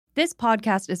This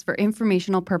podcast is for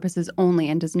informational purposes only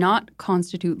and does not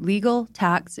constitute legal,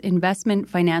 tax, investment,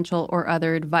 financial, or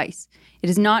other advice. It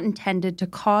is not intended to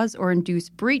cause or induce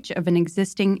breach of an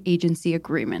existing agency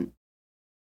agreement.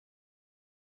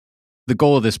 The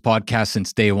goal of this podcast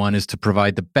since day one is to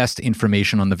provide the best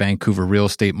information on the Vancouver real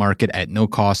estate market at no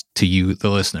cost to you, the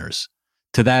listeners.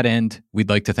 To that end, we'd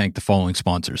like to thank the following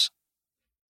sponsors.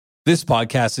 This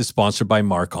podcast is sponsored by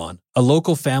Marcon, a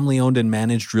local family-owned and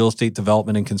managed real estate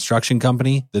development and construction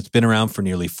company that's been around for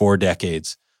nearly 4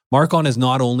 decades. Marcon is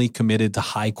not only committed to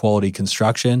high-quality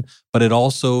construction, but it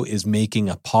also is making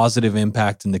a positive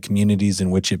impact in the communities in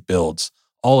which it builds,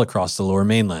 all across the Lower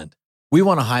Mainland. We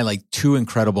want to highlight 2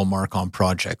 incredible Marcon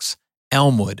projects.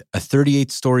 Elmwood, a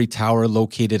 38-story tower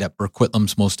located at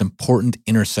Burquitlam's most important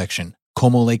intersection,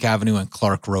 Como Lake Avenue and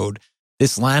Clark Road.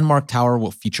 This landmark tower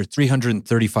will feature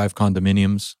 335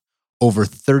 condominiums, over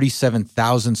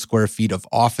 37,000 square feet of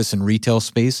office and retail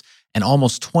space, and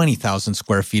almost 20,000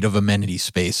 square feet of amenity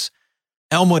space.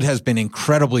 Elmwood has been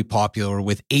incredibly popular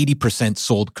with 80%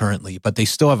 sold currently, but they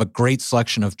still have a great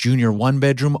selection of junior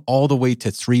 1-bedroom all the way to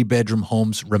 3-bedroom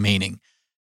homes remaining.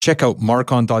 Check out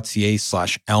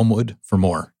marcon.ca/Elmwood for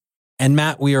more. And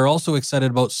Matt, we are also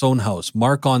excited about Sohn House,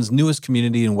 Marcon's newest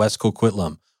community in West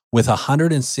Coquitlam. With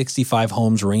 165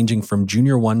 homes ranging from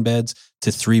junior 1-beds to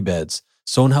 3-beds,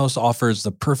 Sohn House offers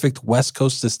the perfect West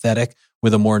Coast aesthetic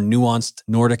with a more nuanced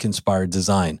Nordic-inspired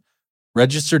design.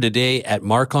 Register today at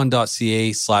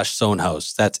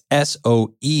marcon.ca/Sohnhaus. That's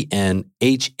SOENHAUS.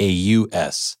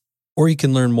 Or you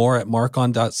can learn more at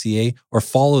marcon.ca or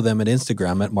follow them at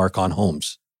Instagram at Marcon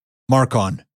Homes.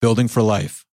 Marcon, building for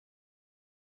life.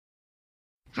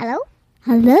 Hello?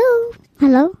 Hello?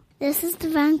 Hello? This is the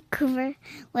Vancouver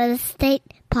Real Estate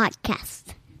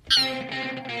Podcast.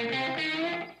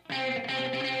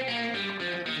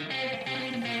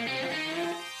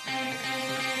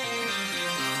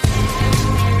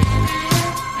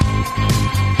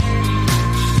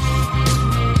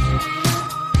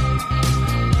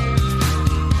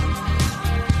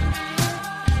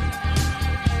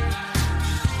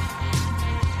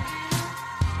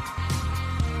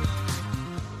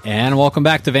 And welcome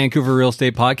back to Vancouver Real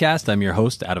Estate Podcast. I'm your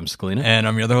host, Adam Scalina. And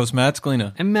I'm your other host, Matt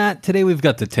Scalina. And Matt, today we've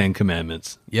got the 10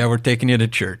 Commandments. Yeah, we're taking you to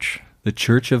church. The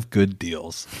Church of Good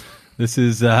Deals. This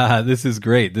is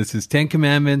great. This is 10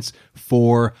 Commandments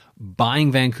for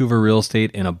buying Vancouver real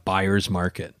estate in a buyer's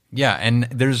market. Yeah, and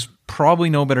there's probably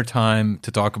no better time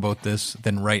to talk about this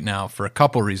than right now for a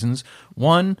couple reasons.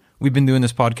 One, we've been doing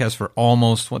this podcast for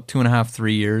almost, 2.5,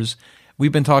 3 years.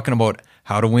 We've been talking about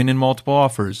how to win in multiple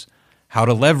offers, how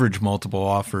to leverage multiple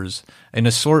offers, an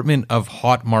assortment of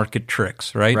hot market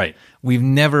tricks, right? Right. We've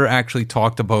never actually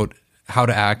talked about how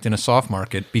to act in a soft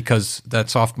market because that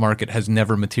soft market has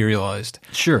never materialized.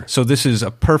 Sure. So this is a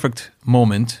perfect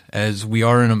moment as we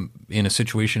are in a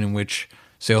situation in which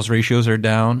sales ratios are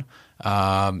down.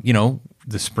 The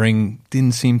spring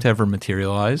didn't seem to ever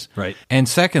materialize. Right. And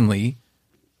secondly,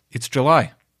 it's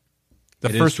July. The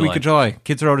first week of July.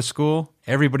 Kids are out of school.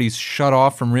 Everybody's shut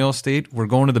off from real estate. We're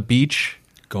going to the beach.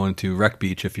 Going to Wreck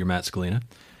Beach if you're Matt Scalina.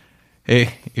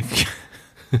 Hey, if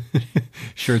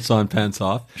shirts on, pants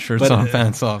off.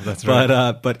 Pants off. That's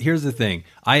right. But here's the thing.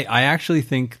 I actually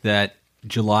think that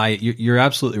July, you're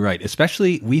absolutely right.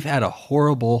 Especially, we've had a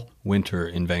horrible winter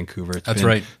in Vancouver. That's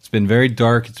right. It's been very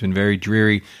dark. It's been very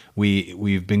dreary.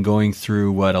 We've been going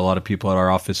through what a lot of people at our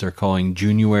office are calling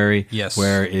January. Yes.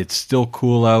 Where it's still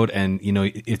cool out, and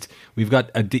we've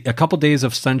got a couple days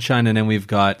of sunshine, and then we've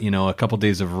got a couple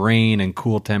days of rain and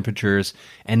cool temperatures,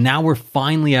 and now we're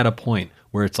finally at a point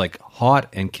where it's like hot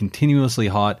and continuously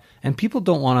hot, and people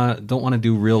don't want to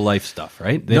do real life stuff,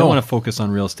 right? They don't want to focus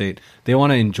on real estate. They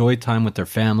want to enjoy time with their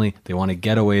family. They want to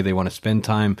get away. They want to spend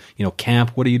time,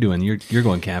 camp. What are you doing? You're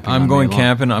going camping. I'm going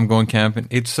camping.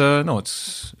 It's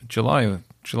it's July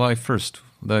 1st,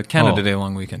 the Canada Day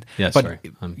long weekend. Yeah, but, sorry.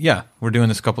 We're doing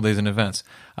this a couple days in advance.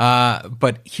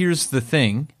 But here's the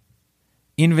thing.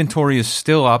 Inventory is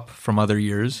still up from other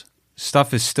years.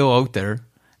 Stuff is still out there.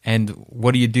 And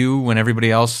what do you do when everybody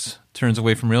else turns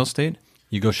away from real estate?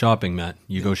 You go shopping, Matt.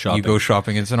 You go shopping. You go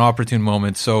shopping. It's an opportune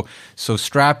moment. So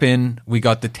strap in. We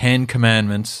got the 10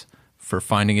 commandments for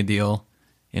finding a deal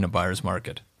in a buyer's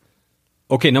market.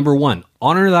 Okay, number 1,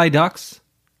 honor thy ducks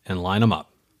and line them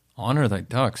up. Honor thy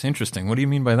ducks. Interesting. What do you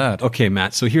mean by that? Okay,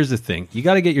 Matt. So here's the thing. You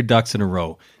got to get your ducks in a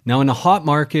row. Now, in a hot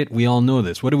market, we all know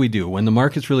this. What do? When the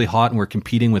market's really hot and we're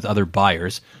competing with other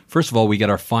buyers, first of all, we get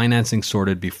our financing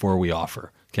sorted before we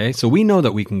offer. Okay, so we know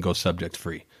that we can go subject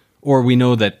free, or we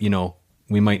know that,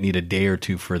 we might need a day or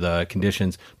two for the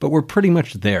conditions, but we're pretty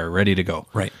much there, ready to go.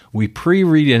 Right. We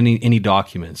pre-read any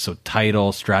documents, so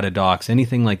title, strata docs,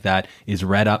 anything like that is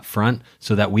read up front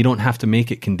so that we don't have to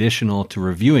make it conditional to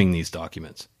reviewing these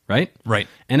documents. Right? Right.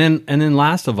 And then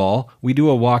last of all, we do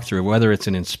a walkthrough, whether it's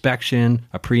an inspection,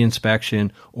 a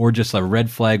pre-inspection, or just a red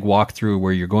flag walkthrough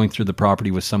where you're going through the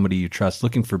property with somebody you trust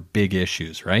looking for big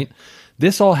issues, right?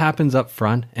 This all happens up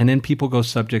front, and then people go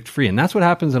subject free. And that's what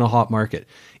happens in a hot market.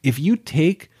 If you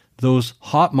take those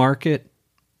hot market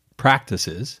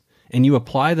practices and you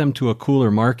apply them to a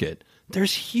cooler market,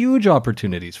 there's huge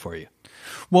opportunities for you.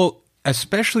 Well,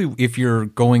 especially if you're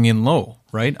going in low,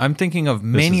 right? I'm thinking of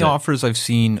many offers I've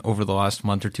seen over the last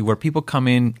month or two where people come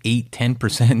in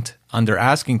 8-10% under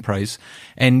asking price,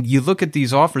 and you look at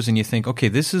these offers and you think, okay,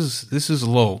 this is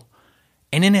low.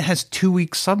 And then it has 2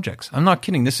 week subjects. I'm not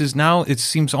kidding. This is now, it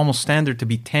seems almost standard to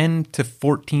be 10 to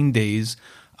 14 days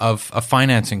of a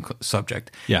financing subject.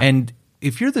 Yeah. And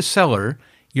if you're the seller,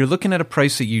 you're looking at a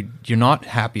price that you're not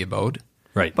happy about.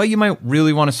 Right. But you might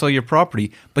really want to sell your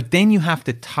property, but then you have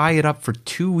to tie it up for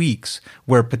 2 weeks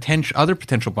where other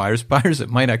potential buyers that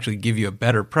might actually give you a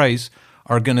better price,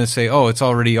 are going to say, oh, it's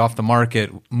already off the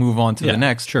market, move on to the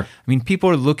next. Sure. I mean, people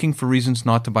are looking for reasons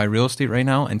not to buy real estate right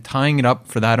now, and tying it up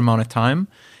for that amount of time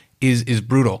is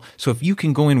brutal. So if you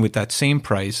can go in with that same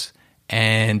price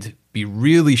and be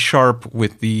really sharp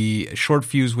with the short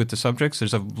fuse with the subjects,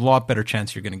 there's a lot better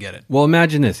chance you're going to get it. Well,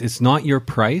 imagine this. It's not your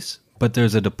price, but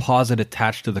there's a deposit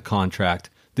attached to the contract.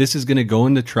 This is going to go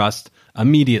into trust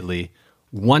immediately.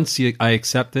 Once I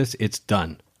accept this, it's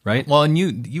done, right? Well, and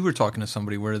you were talking to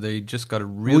somebody where they just got a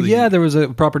really... Well, yeah, there was a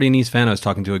property in East Van. I was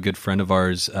talking to a good friend of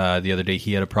ours the other day.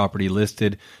 He had a property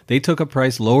listed. They took a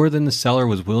price lower than the seller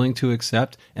was willing to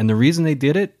accept, and the reason they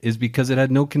did it is because it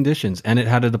had no conditions and it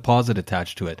had a deposit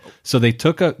attached to it. So they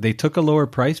took a lower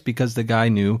price because the guy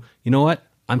knew, you know what?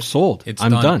 I'm sold.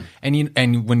 I'm done.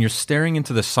 And when you're staring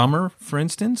into the summer, for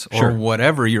instance, or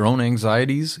whatever, your own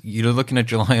anxieties, you're looking at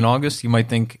July and August, you might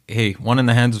think, hey, one in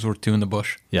the hand is worth two in the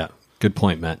bush. Yeah, good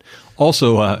point, Matt.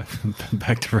 Also,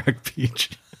 back to Wreck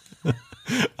Beach.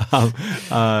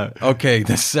 Okay,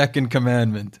 the second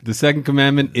commandment. The second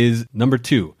commandment is number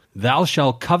 2. Thou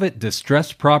shalt covet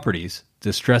distressed properties,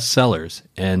 distressed sellers,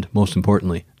 and most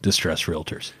importantly, distressed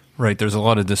realtors. Right, there's a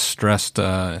lot of distressed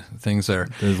things there.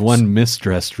 There's one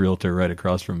misdressed realtor right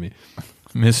across from me.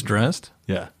 Misdressed?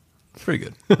 Yeah. Pretty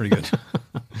good.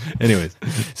 Anyways.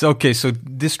 So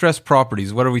distressed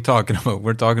properties, what are we talking about?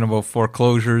 We're talking about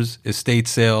foreclosures, estate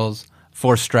sales,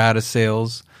 forced strata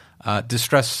sales,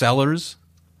 distressed sellers.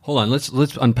 Hold on, let's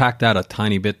unpack that a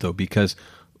tiny bit though, because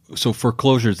so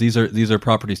foreclosures, these are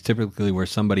properties typically where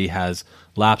somebody has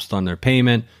lapsed on their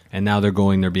payment and now they're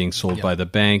being sold by the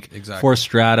bank. Exactly. Forced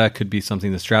strata could be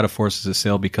something the strata forces a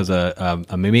sale because a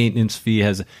maintenance fee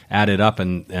has added up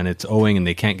and it's owing and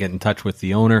they can't get in touch with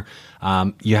the owner.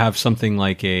 You have something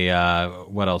like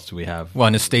what else do we have? Well,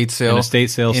 an estate sale. An estate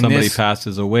sale, somebody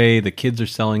passes away, the kids are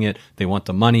selling it, they want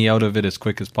the money out of it as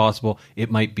quick as possible. It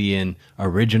might be in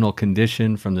original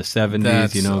condition from the 70s,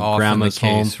 That's grandma's often the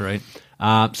case, home. Right?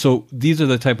 So these are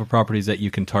the type of properties that you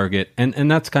can target,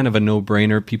 and that's kind of a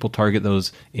no-brainer. People target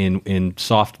those in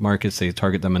soft markets; they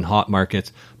target them in hot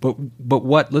markets. But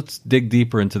let's dig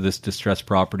deeper into this distressed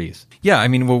properties. Yeah, I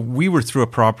mean, well, we were through a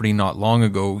property not long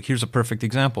ago. Here's a perfect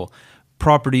example: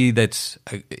 property it's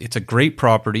a great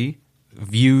property,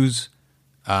 views,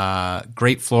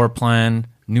 great floor plan,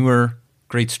 newer,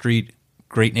 great street,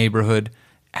 great neighborhood,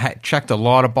 checked a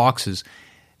lot of boxes.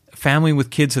 Family with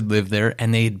kids had lived there,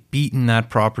 and they had beaten that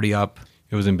property up.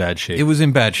 It was in bad shape.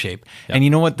 Yeah. And you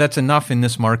know what? That's enough in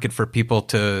this market for people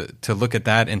to look at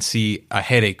that and see a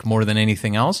headache more than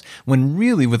anything else. When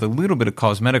really, with a little bit of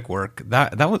cosmetic work,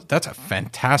 that's a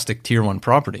fantastic tier 1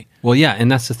 property. Well, yeah, and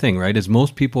that's the thing, right? Is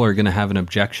most people are going to have an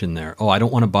objection there. Oh, I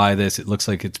don't want to buy this. It looks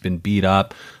like it's been beat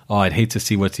up. Oh, I'd hate to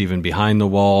see what's even behind the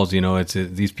walls.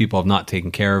 These people have not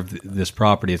taken care of this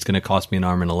property. It's going to cost me an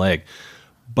arm and a leg.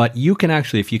 But you can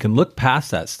actually, if you can look past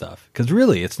that stuff, because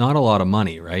really it's not a lot of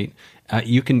money, right?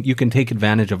 You can take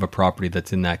advantage of a property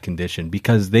that's in that condition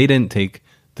because they didn't take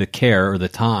the care or the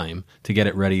time to get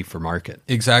it ready for market.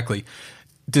 Exactly.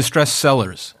 Distressed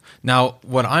sellers. Now,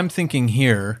 what I'm thinking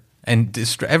here, and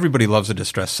everybody loves a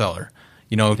distressed seller.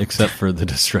 Except for the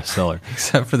distressed seller.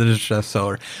 Except for the distressed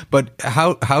seller. But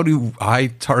how do I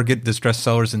target distressed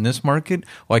sellers in this market?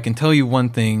 Well, I can tell you one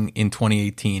thing in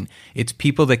 2018. It's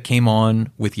people that came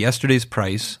on with yesterday's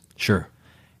price. Sure.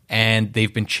 and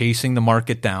they've been chasing the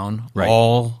market down, Right.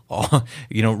 all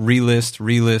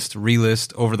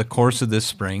relist over the course of this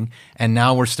spring. And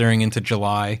now we're staring into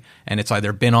July, and it's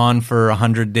either been on for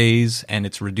 100 days and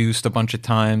it's reduced a bunch of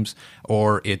times,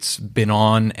 or it's been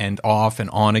on and off and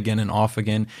on again and off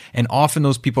again. And often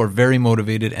those people are very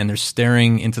motivated, and they're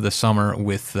staring into the summer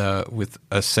with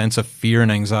a sense of fear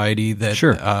and anxiety that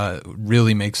Sure.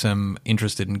 really makes them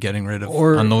interested in getting rid of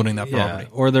unloading that property.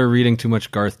 Or they're reading too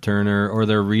much Garth Turner, or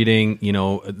they're reading, the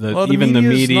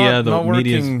media's media. not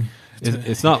Media's working.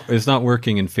 it's not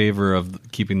working in favor of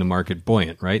keeping the market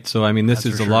buoyant, right? So I mean, this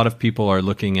That's is for a sure. lot of people are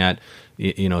looking at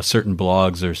certain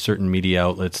blogs or certain media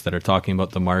outlets that are talking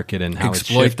about the market and how it's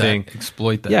shifting.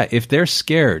 Exploit that. Yeah, if they're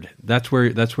scared, that's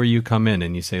where you come in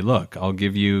and you say, look, I'll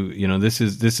give you, this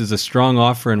is a strong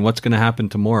offer, and what's going to happen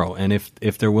tomorrow. And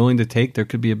if they're willing to take, there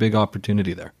could be a big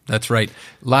opportunity there. That's right.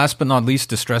 Last but not least,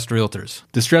 distressed realtors.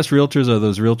 Distressed realtors are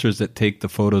those realtors that take the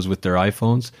photos with their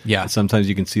iPhones. Yeah. Sometimes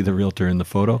you can see the realtor in the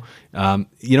photo.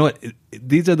 You know what?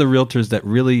 These are the realtors that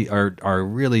really are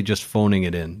really just phoning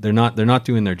it in. They're not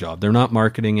doing their job. They're not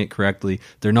marketing it correctly.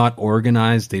 They're not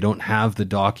organized. They don't have the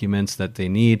documents that they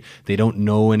need. They don't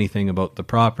know anything about the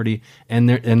property, and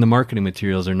the marketing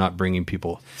materials are not bringing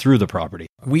people through the property.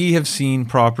 We have seen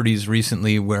properties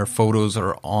recently where photos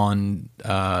are on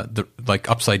like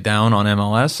upside down on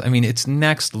MLS. I mean, it's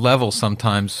next level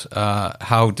sometimes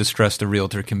how distressed a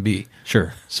realtor can be.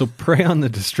 Sure. So prey on the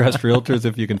distressed realtors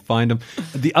if you can find them.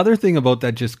 The other thing about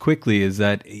that, just quickly, is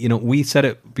that we said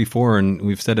it before, and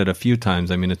we've said it a few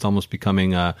times. I mean, it's almost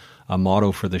becoming a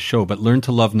motto for the show. But learn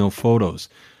to love no photos.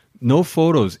 No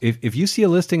photos. If you see a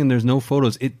listing and there's no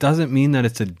photos, it doesn't mean that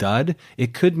it's a dud.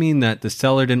 It could mean that the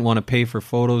seller didn't want to pay for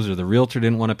photos, or the realtor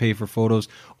didn't want to pay for photos,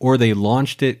 or they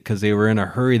launched it because they were in a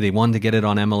hurry. They wanted to get it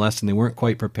on MLS and they weren't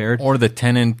quite prepared. Or the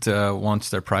tenant wants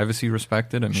their privacy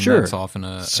respected. I mean, Sure. that's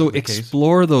often So the case.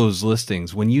 explore those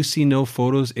listings. When you see no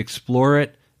photos, explore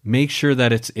it. Make sure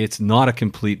that it's not a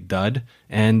complete dud.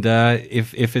 And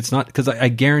if it's not, because I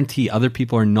guarantee other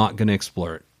people are not going to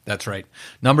explore it. That's right.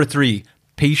 Number 3,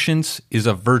 patience is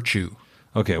a virtue.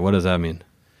 Okay, what does that mean?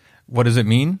 What does it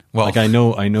mean? Well, Like I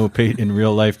know in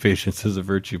real life patience is a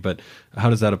virtue, but how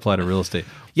does that apply to real estate?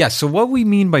 yeah. So what we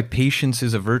mean by patience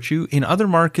is a virtue in other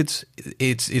markets,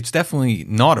 it's definitely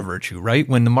not a virtue, right?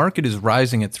 When the market is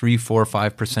rising at 3%, 4%,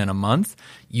 5% a month,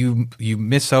 you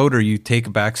miss out, or you take a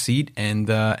back seat,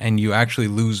 and you actually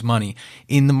lose money.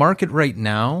 In the market right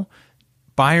now,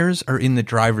 buyers are in the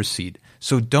driver's seat.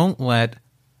 So don't let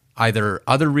either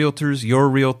other realtors, your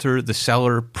realtor, the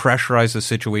seller pressurize the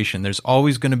situation. There's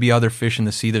always going to be other fish in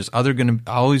the sea. There's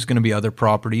always going to be other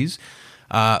properties.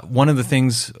 One of the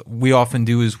things we often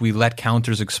do is we let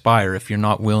counters expire. If you're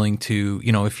not willing to,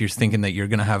 if you're thinking that you're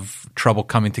going to have trouble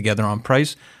coming together on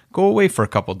price, go away for a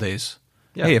couple of days.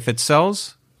 Yeah. Hey, if it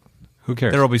sells, Who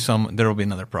cares? there will be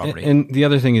another property. And the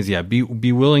other thing is,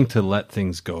 be willing to let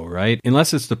things go, right?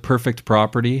 Unless it's the perfect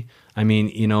property. I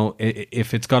mean,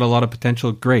 if it's got a lot of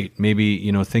potential, great. Maybe,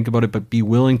 think about it, but be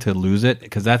willing to lose it,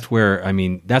 because that's where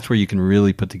you can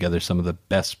really put together some of the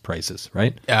best prices,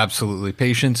 right? Absolutely.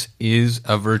 Patience is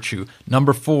a virtue.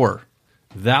 Number 4.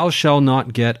 Thou shalt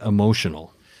not get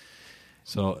emotional.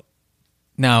 So,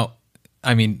 Now,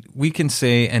 I mean, we can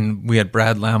say, and we had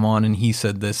Brad Lamb on, and he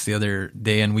said this the other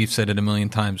day, and we've said it a million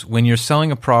times. When you're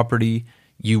selling a property,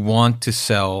 you want to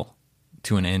sell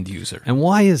to an end user. and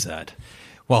why is that?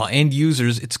 Well, end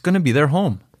users, it's going to be their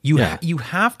home. You Yeah. you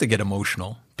have to get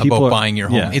emotional People about are- buying your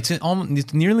home. yeah.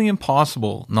 It's nearly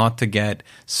impossible not to get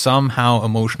somehow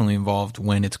emotionally involved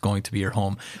when it's going to be your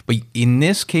home. But in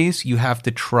this case, you have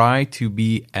to try to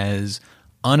be as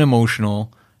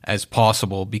unemotional as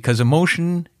possible, because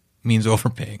emotion means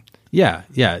overpaying. Yeah.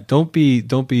 Don't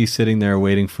be sitting there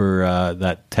waiting for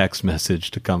that text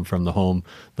message to come from the home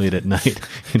late at night.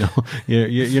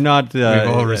 You're not. We've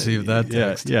all received that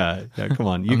text. Yeah. Come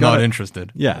on, I'm not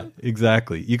interested. Yeah,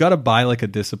 exactly. You got to buy like a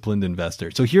disciplined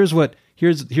investor. So here's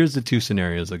the 2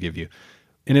 scenarios I'll give you.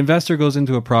 An investor goes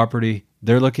into a property.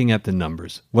 They're looking at the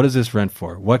numbers. What does this rent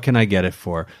for? What can I get it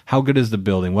for? How good is the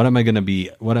building? What am I going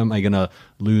to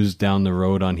lose down the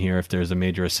road on here if there's a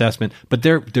major assessment? But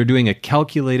they're doing a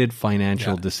calculated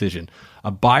financial decision. A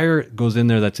buyer goes in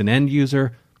there that's an end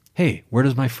user. Hey, where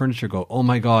does my furniture go? Oh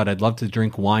my God, I'd love to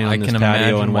drink wine on this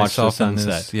patio and watch the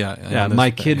sunset. My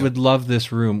kid would love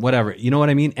this room, whatever. You know what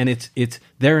I mean? And it's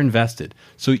they're invested.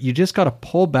 So you just got to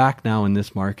pull back now in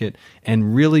this market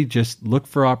and really just look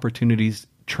for opportunities.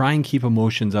 Try and keep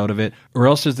emotions out of it, or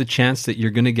else there's the chance that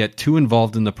you're going to get too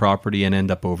involved in the property and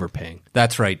end up overpaying.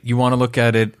 That's right. You want to look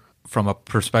at it from a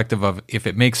perspective of if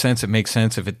it makes sense, it makes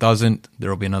sense. If it doesn't, there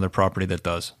will be another property that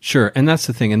does. Sure, and that's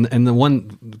the thing. And the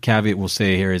one caveat we'll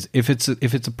say here is if it's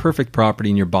a perfect property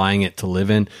and you're buying it to live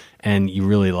in and you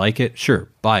really like it, sure,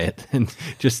 buy it. And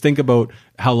just think about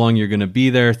how long you're going to be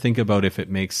there. Think about if it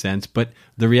makes sense. But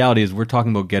the reality is we're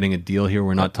talking about getting a deal here.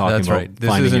 We're not talking about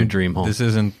finding your dream home. This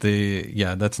isn't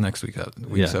that's next week's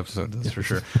episode, that's for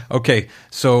sure. Okay,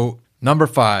 so number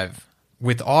 5,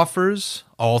 with offers,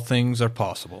 all things are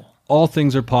possible. All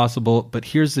things are possible, but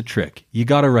here's the trick. You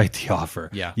got to write the offer.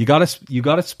 Yeah. You got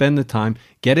to spend the time,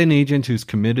 get an agent who's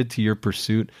committed to your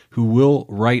pursuit, who will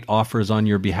write offers on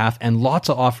your behalf and lots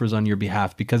of offers on your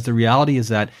behalf, because the reality is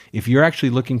that if you're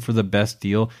actually looking for the best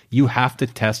deal, you have to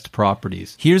test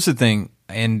properties. Here's the thing.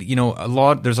 And,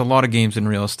 there's a lot of games in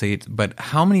real estate, but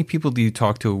how many people do you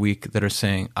talk to a week that are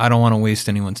saying, I don't want to waste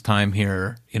anyone's time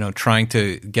here, trying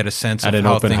to get a sense of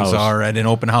how things are at an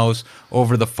open house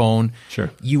over the phone?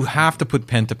 Sure. You have to put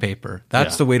pen to paper.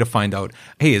 That's the way to find out,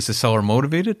 hey, is the seller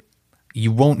motivated?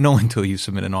 You won't know until you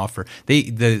submit an offer.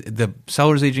 The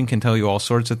seller's agent can tell you all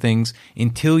sorts of things.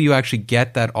 Until you actually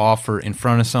get that offer in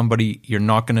front of somebody, you're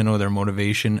not going to know their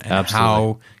motivation and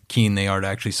how keen they are to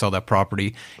actually sell that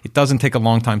property. It doesn't take a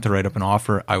long time to write up an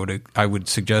offer. I would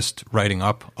suggest writing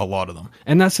up a lot of them.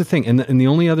 And that's the thing. And the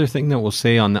only other thing that we'll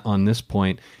say on this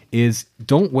point is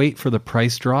don't wait for the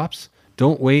price drops.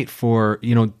 Don't wait for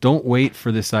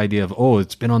this idea of,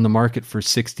 it's been on the market for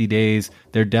 60 days.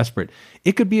 They're desperate.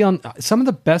 It could be on some of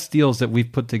the best deals that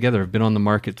we've put together have been on the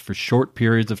market for short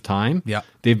periods of time. Yeah.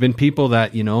 They've been people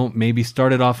that, maybe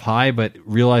started off high, but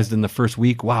realized in the first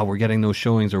week, wow, we're getting those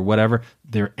showings or whatever.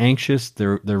 They're anxious.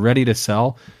 They're ready to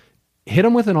sell. Hit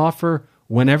them with an offer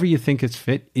whenever you think it's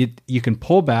fit. You can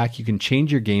pull back, you can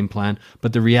change your game plan.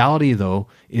 But the reality though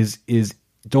is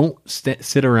don't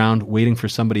sit around waiting for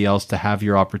somebody else to have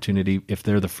your opportunity if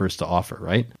they're the first to offer,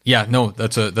 right? Yeah, no,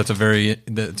 that's a very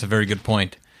good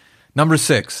point. Number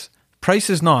 6, price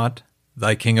is not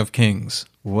thy king of kings.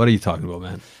 What are you talking about,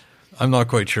 man? I'm not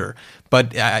quite sure.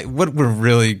 But what we're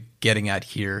really getting at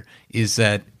here is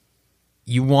that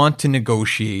you want to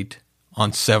negotiate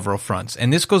on several fronts.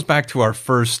 And this goes back to our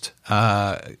first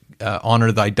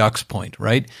honor thy ducks point,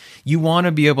 right? You want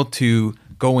to be able to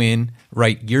go in,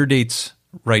 write your dates,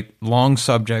 write long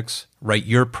subjects, write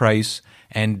your price,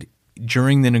 and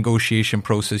during the negotiation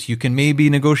process, you can maybe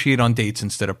negotiate on dates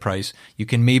instead of price. You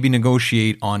can maybe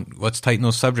negotiate on let's tighten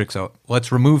those subjects out.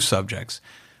 Let's remove subjects.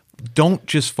 Don't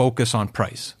just focus on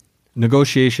price.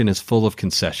 Negotiation is full of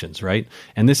concessions, right?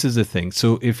 And this is the thing.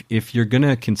 So if you're going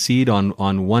to concede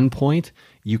on one point,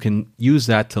 you can use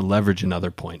that to leverage another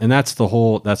point. And that's the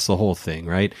whole thing,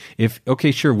 right?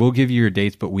 Sure, we'll give you your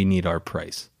dates, but we need our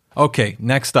price. Okay,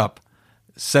 next up,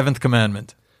 7th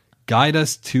commandment. Guide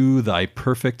us to thy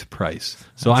perfect price.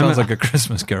 So sounds like a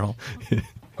Christmas carol.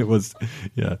 It was,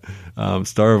 yeah.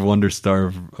 Star of Wonder,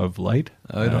 Star of Light.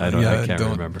 I can't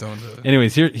remember.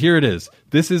 Anyways, here it is.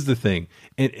 This is the thing.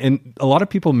 And a lot of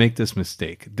people make this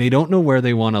mistake. They don't know where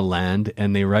they want to land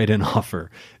and they write an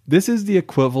offer. This is the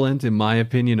equivalent, in my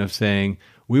opinion, of saying,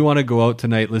 we want to go out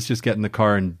tonight. Let's just get in the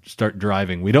car and start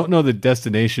driving. We don't know the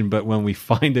destination, but when we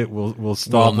find it, we'll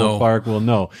stop, we'll park, we'll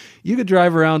know. You could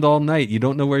drive around all night. You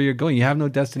don't know where you're going. You have no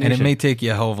destination. And it may take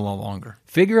you a hell of a lot longer.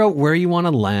 Figure out where you want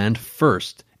to land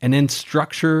first and then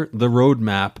structure the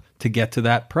roadmap to get to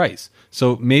that price.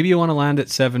 So maybe you want to land at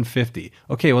 $750.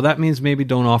 Okay, well, that means maybe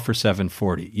don't offer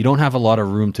 $740. You don't have a lot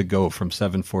of room to go from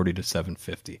 $740 to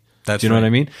 $750. Do you know what I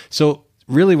mean? So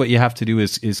really what you have to do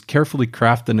is carefully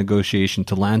craft the negotiation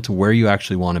to land to where you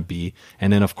actually want to be,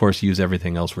 and then, of course, use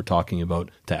everything else we're talking about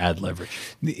to add leverage.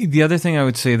 The other thing I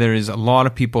would say there is a lot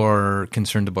of people are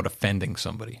concerned about offending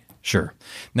somebody. Sure.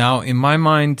 Now, in my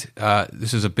mind,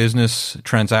 this is a business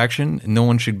transaction. No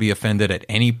one should be offended at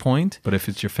any point. But if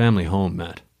it's your family home,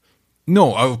 Matt.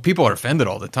 No, people are offended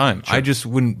all the time. Sure. I just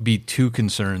wouldn't be too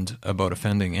concerned about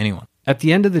offending anyone. At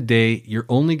the end of the day, you're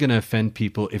only going to offend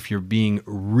people if you're being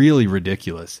really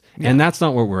ridiculous. Yeah. And that's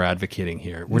not what we're advocating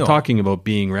here. We're talking about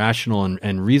being rational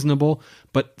and reasonable,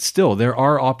 but still, there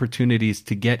are opportunities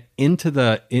to get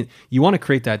into you want to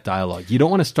create that dialogue. You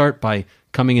don't want to start by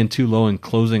coming in too low and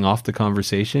closing off the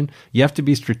conversation. You have to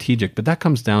be strategic, but that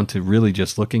comes down to really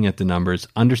just looking at the numbers,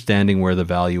 understanding where the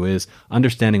value is,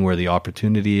 understanding where the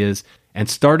opportunity is, and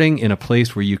starting in a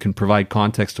place where you can provide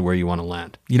context to where you want to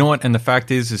land. You know what? And the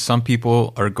fact is some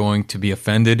people are going to be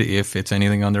offended if it's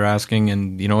anything under asking,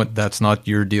 and you know what? That's not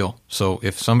your deal. So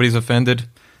if somebody's offended,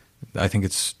 I think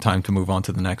it's time to move on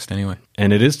to the next anyway.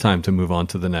 And it is time to move on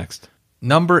to the next.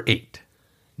 Number 8,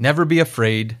 never be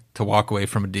afraid to walk away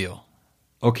from a deal.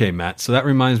 Okay, Matt. So that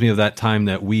reminds me of that time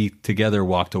that we together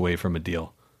walked away from a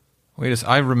deal.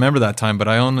 I remember that time, but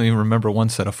I only remember one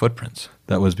set of footprints.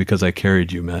 That was because I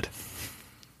carried you, Matt.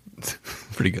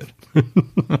 Pretty good.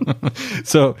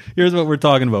 So here's what we're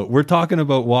talking about. We're talking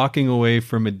about walking away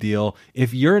from a deal.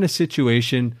 If you're in a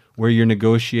situation where you're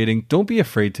negotiating, don't be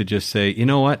afraid to just say, you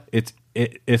know what,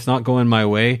 it's not going my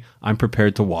way. I'm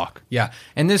prepared to walk. Yeah.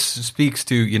 And this speaks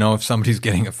to, if somebody's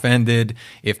getting offended,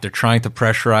 if they're trying to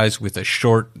pressurize with a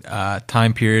short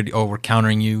time period, we're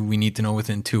countering you, we need to know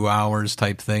within 2 hours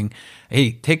type thing.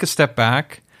 Hey, take a step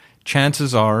back.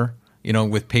 Chances are,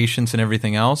 with patience and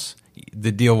everything else,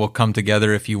 the deal will come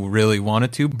together if you really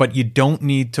wanted to, but you don't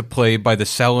need to play by the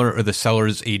seller or the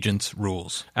seller's agent's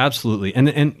rules. Absolutely.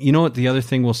 And you know what the other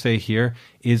thing we'll say here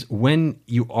is when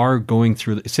you are going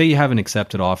through, say you have an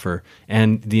accepted offer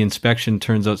and the inspection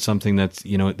turns out something that's,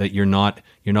 that you're not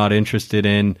interested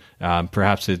in,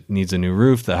 perhaps it needs a new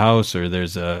roof, the house, or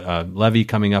there's a levy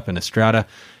coming up in a strata,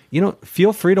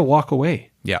 feel free to walk away.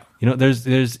 Yeah. There's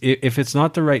if it's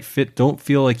not the right fit, don't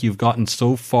feel like you've gotten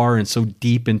so far and so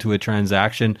deep into a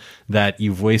transaction that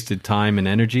you've wasted time and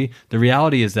energy. The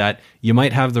reality is that you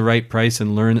might have the right price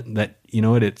and learn that,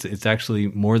 it's actually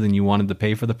more than you wanted to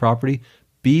pay for the property.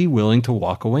 Be willing to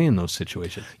walk away in those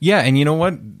situations. Yeah, and you know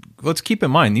what? Let's keep in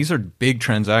mind, these are big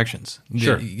transactions.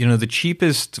 Sure. The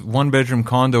cheapest one-bedroom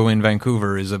condo in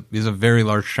Vancouver is a very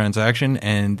large transaction,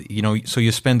 and, so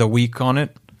you spend a week on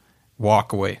it,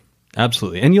 walk away.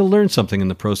 Absolutely. And you'll learn something in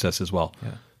the process as well.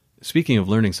 Yeah. Speaking of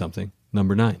learning something,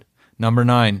 number 9. Number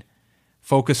 9,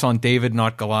 focus on David,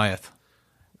 not Goliath.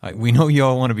 We know you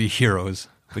all want to be heroes,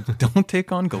 but don't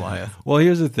take on Goliath. Well,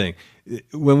 here's the thing.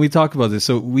 When we talk about this,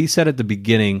 so we said at the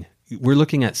beginning, we're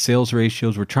looking at sales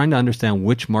ratios. We're trying to understand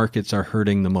which markets are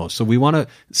hurting the most. So we want to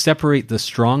separate the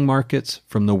strong markets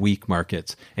from the weak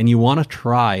markets. And you want to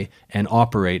try and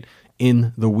operate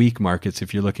in the weak markets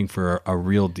if you're looking for a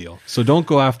real deal. So don't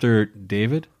go after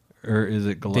David, or is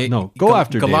it Goliath? No, go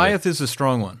after Goliath David. Is a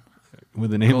strong one.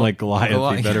 With a name like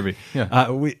Goliath, he better be. Yeah.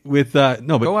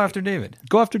 But go after David.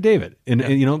 Go after David,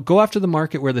 and go after the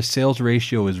market where the sales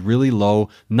ratio is really low.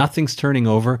 Nothing's turning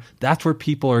over. That's where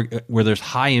people are. Where there's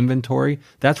high inventory.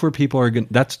 That's where people are.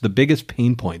 That's the biggest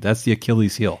pain point. That's the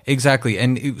Achilles heel. Exactly.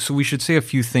 And so we should say a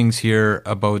few things here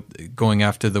about going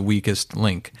after the weakest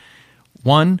link.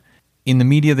 One, in the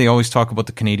media, they always talk about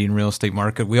the Canadian real estate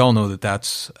market. We all know that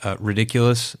that's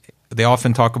ridiculous. They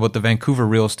often talk about the Vancouver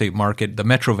real estate market, the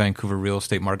Metro Vancouver real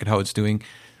estate market, how it's doing.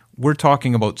 We're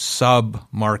talking about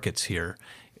sub-markets here.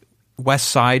 West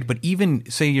Side, but even,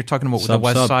 say you're talking about the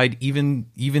West Side, even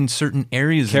certain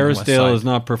areas in the West Side. Kerrisdale is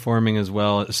not performing as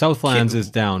well. Southlands is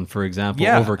down, for example,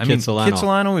 over Kitsilano.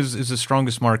 Kitsilano is the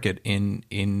strongest market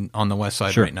on the West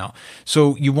Side right now.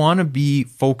 So you want to be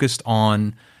focused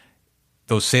on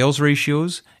those sales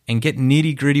ratios and get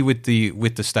nitty-gritty with the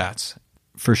stats.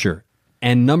 For sure.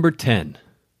 And number 10.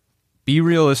 Be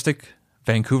realistic.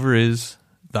 Vancouver is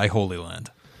thy holy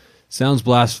land. Sounds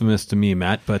blasphemous to me,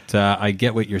 Matt, but I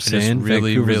get what you're saying. I just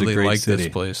really a great like city.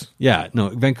 this place. Yeah, no,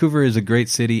 Vancouver is a great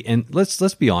city, and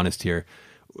let's be honest here.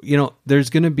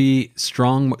 There's going to be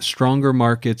stronger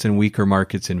markets and weaker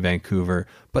markets in Vancouver,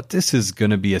 but this is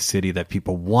going to be a city that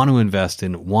people want to invest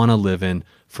in, want to live in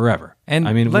forever. And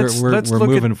I mean, we're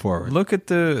moving forward. Look at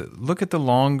the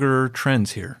longer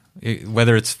trends here.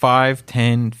 Whether it's 5,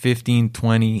 10, 15,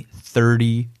 20,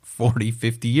 30, 40,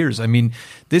 50 years. I mean,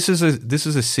 this is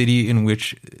a city in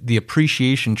which the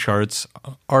appreciation charts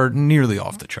are nearly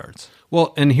off the charts.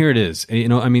 Well, and here it is.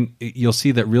 You'll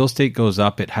see that real estate goes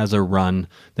up, it has a run,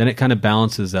 then it kind of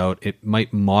balances out. It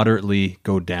might moderately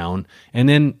go down, and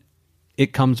then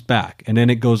it comes back, and then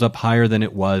it goes up higher than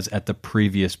it was at the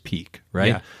previous peak, right?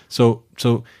 Yeah. So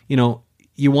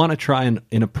you want to try and,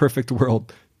 in a perfect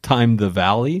world, time the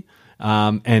valley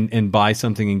and buy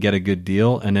something and get a good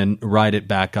deal and then ride it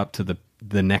back up to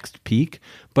the next peak.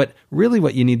 But really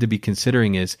what you need to be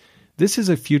considering is this is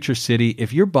a future city.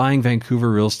 If you're buying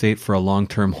Vancouver real estate for a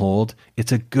long-term hold,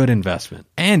 it's a good investment.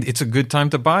 And it's a good time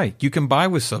to buy. You can buy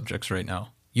with subjects right now.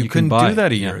 You couldn't do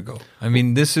that a year ago. I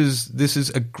mean, this is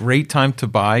a great time to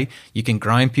buy. You can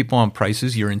grind people on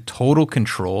prices. You're in total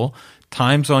control.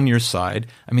 Time's on your side.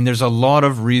 I mean, there's a lot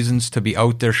of reasons to be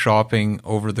out there shopping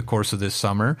over the course of this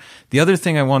summer. The other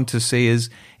thing I want to say is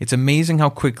it's amazing how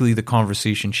quickly the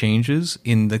conversation changes.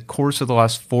 In the course of the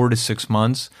last 4 to 6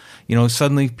 months,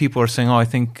 suddenly people are saying, I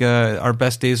think our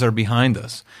best days are behind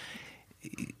us.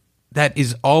 That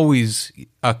is always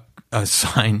a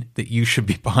sign that you should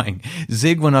be buying.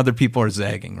 Zig when other people are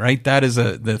zagging, right? That is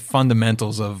the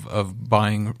fundamentals of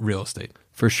buying real estate.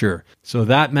 For sure. So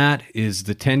that, Matt, is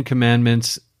the 10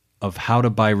 Commandments. of how to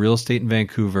buy real estate in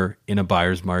Vancouver in a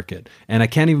buyer's market. And I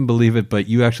can't even believe it, but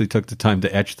you actually took the time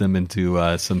to etch them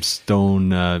into some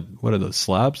stone, what are those,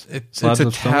 slabs? It's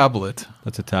a tablet.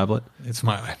 That's a tablet? It's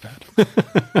my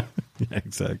iPad. Yeah,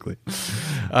 exactly.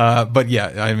 But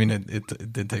yeah, I mean,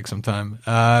 it did take some time.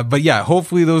 But yeah,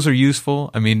 hopefully those are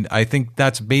useful. I mean, I think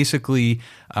that's basically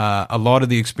a lot of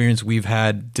the experience we've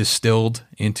had distilled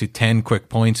into 10 quick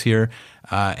points here.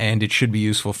 And it should be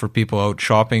useful for people out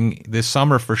shopping this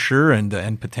summer for sure,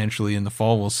 and potentially in the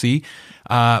fall, we'll see.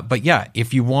 But yeah,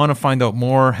 if you want to find out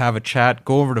more, have a chat,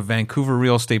 go over to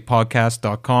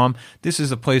VancouverRealEstatePodcast.com. This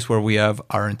is a place where we have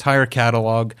our entire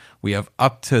catalog. We have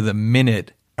up to the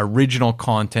minute original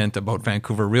content about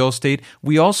Vancouver real estate.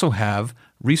 We also have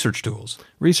research tools.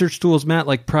 Research tools, Matt,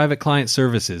 like private client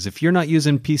services. If you're not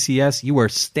using PCS, you are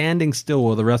standing still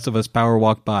while the rest of us power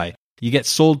walk by. You get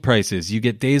sold prices, you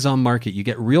get days on market, you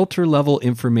get realtor level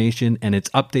information, and it's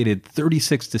updated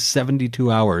 36 to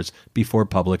 72 hours before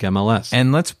public MLS.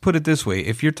 And let's put it this way.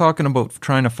 If you're talking about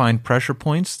trying to find pressure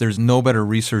points, there's no better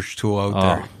research tool out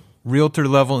there. Realtor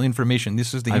level information.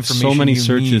 This is the information. I have so many you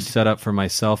searches need. set up for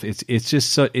myself. It's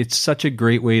just it's such a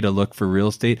great way to look for real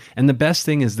estate. And the best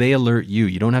thing is they alert you.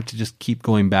 You don't have to just keep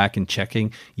going back and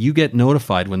checking. You get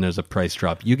notified when there's a price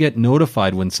drop. You get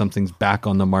notified when something's back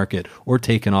on the market or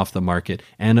taken off the market.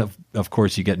 And of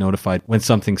course, you get notified when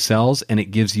something sells, and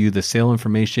it gives you the sale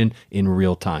information in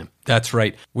real time. That's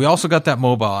right. We also got that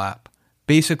mobile app.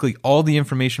 Basically all the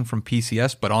information from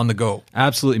PCS, but on the go.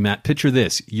 Absolutely, Matt. Picture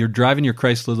this. You're driving your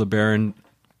Chrysler LeBaron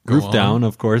roof down,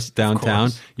 of course, downtown.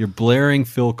 Of course. You're blaring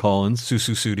Phil Collins.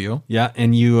 Susu Studio. Yeah,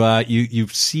 and you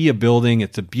see a building.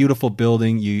 It's a beautiful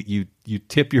building. You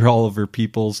tip your Oliver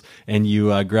Peoples, and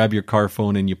you grab your car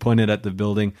phone and you point it at the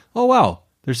building. Oh, wow.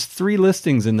 There's 3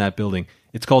 listings in that building.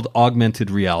 It's called augmented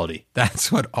reality.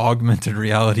 That's what augmented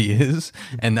reality is.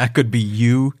 And that could be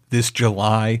you this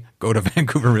July. Go to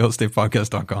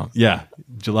VancouverRealEstatePodcast.com. Yeah,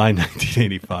 July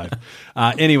 1985.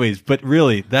 Anyways, but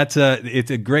really, it's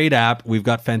a great app. We've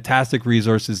got fantastic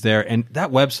resources there. And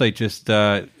that website just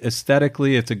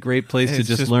aesthetically, it's a great place to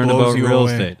just learn about real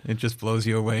estate. It just blows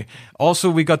you away. Also,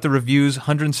 we got the reviews,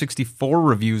 164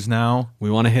 reviews now. We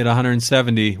want to hit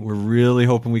 170. We're really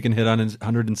hoping we can hit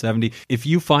 170. If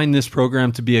you find this program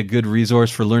to be a good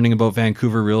resource for learning about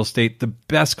Vancouver real estate, the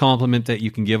best compliment that you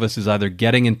can give us is either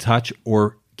getting in touch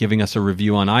or giving us a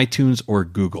review on iTunes or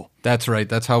Google. That's right.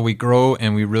 That's how we grow,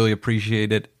 and we really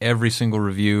appreciate it. Every single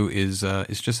review is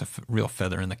just a real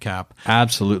feather in the cap.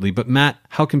 Absolutely. But Matt,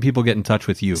 how can people get in touch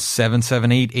with you?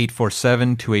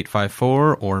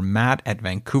 778-847-2854 or Matt at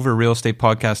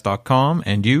VancouverRealEstatePodcast.com.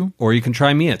 And you? Or you can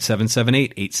try me at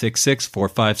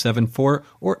 778-866-4574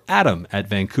 or Adam at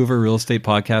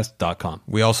VancouverRealEstatePodcast.com.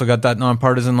 We also got that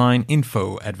nonpartisan line,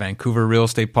 info at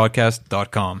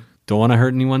VancouverRealEstatePodcast.com. Don't want to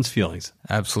hurt anyone's feelings.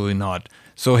 Absolutely not.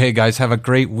 So, hey, guys, have a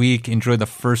great week. Enjoy the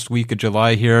first week of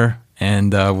July here,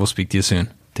 and we'll speak to you soon.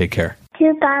 Take care.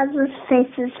 2000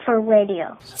 Faces for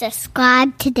Radio.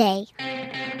 Subscribe today.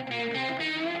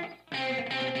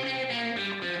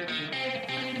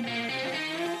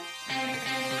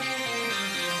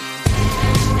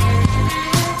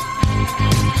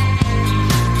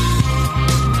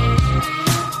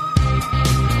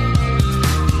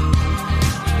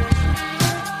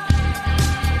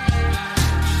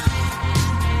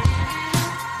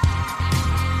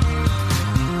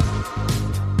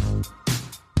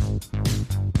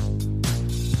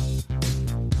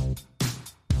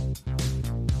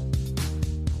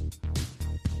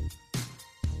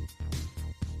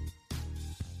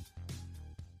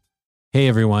 Hey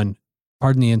everyone,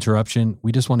 pardon the interruption.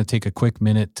 We just want to take a quick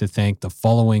minute to thank the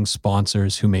following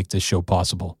sponsors who make this show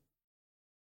possible.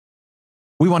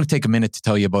 We want to take a minute to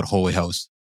tell you about Holy House,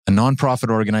 a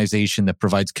nonprofit organization that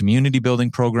provides community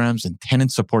building programs and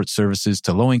tenant support services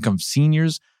to low-income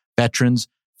seniors, veterans,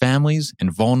 families,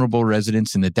 and vulnerable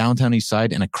residents in the downtown east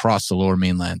side and across the lower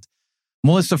mainland.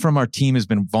 Melissa from our team has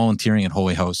been volunteering at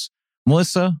Holy House.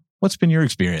 Melissa, what's been your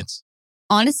experience?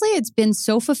 Honestly, it's been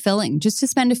so fulfilling just to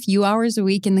spend a few hours a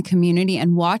week in the community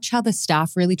and watch how the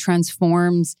staff really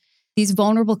transforms these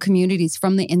vulnerable communities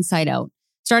from the inside out,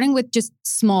 starting with just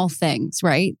small things,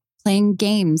 right? Playing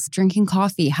games, drinking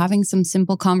coffee, having some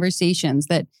simple conversations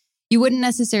that you wouldn't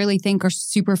necessarily think are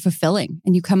super fulfilling.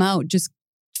 And you come out just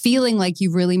feeling like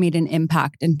you've really made an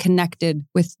impact and connected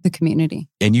with the community.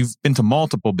 And you've been to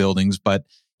multiple buildings, but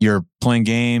you're playing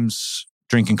games,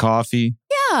 drinking coffee.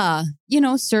 Yeah,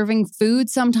 serving food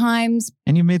sometimes.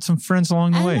 And you made some friends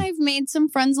along the way. And I've made some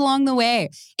friends along the way.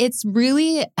 It's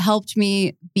really helped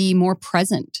me be more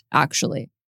present, actually,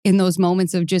 in those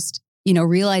moments of just,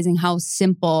 realizing how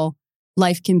simple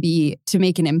life can be to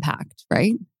make an impact,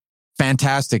 right?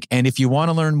 Fantastic. And if you want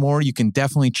to learn more, you can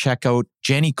definitely check out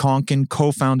Jenny Conkin,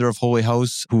 co-founder of Holy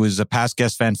House, who is a past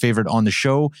guest fan favorite on the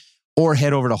show, or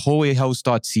head over to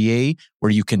holyhouse.ca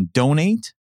where you can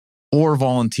donate or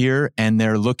volunteer. And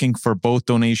they're looking for both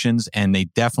donations and they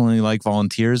definitely like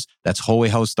volunteers. That's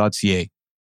holyhouse.ca.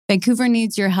 Vancouver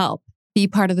needs your help. Be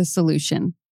part of the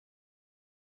solution.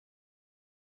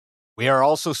 We are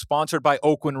also sponsored by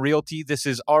Oakwyn Realty. This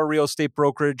is our real estate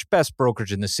brokerage, best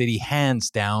brokerage in the city, hands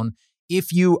down.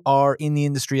 If you are in the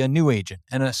industry, a new agent,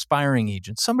 an aspiring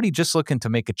agent, somebody just looking to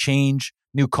make a change,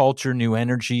 new culture, new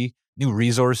energy, new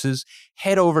resources,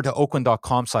 head over to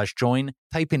oakwyn.com/join,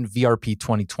 type in VRP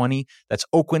 2020. That's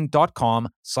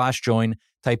oakwyn.com/join,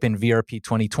 type in VRP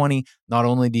 2020. Not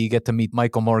only do you get to meet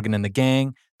Michael Morgan and the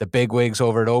gang, the bigwigs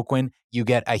over at Oakwyn, you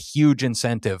get a huge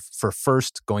incentive for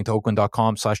first going to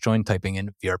oakwyn.com/join, typing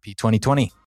in VRP 2020.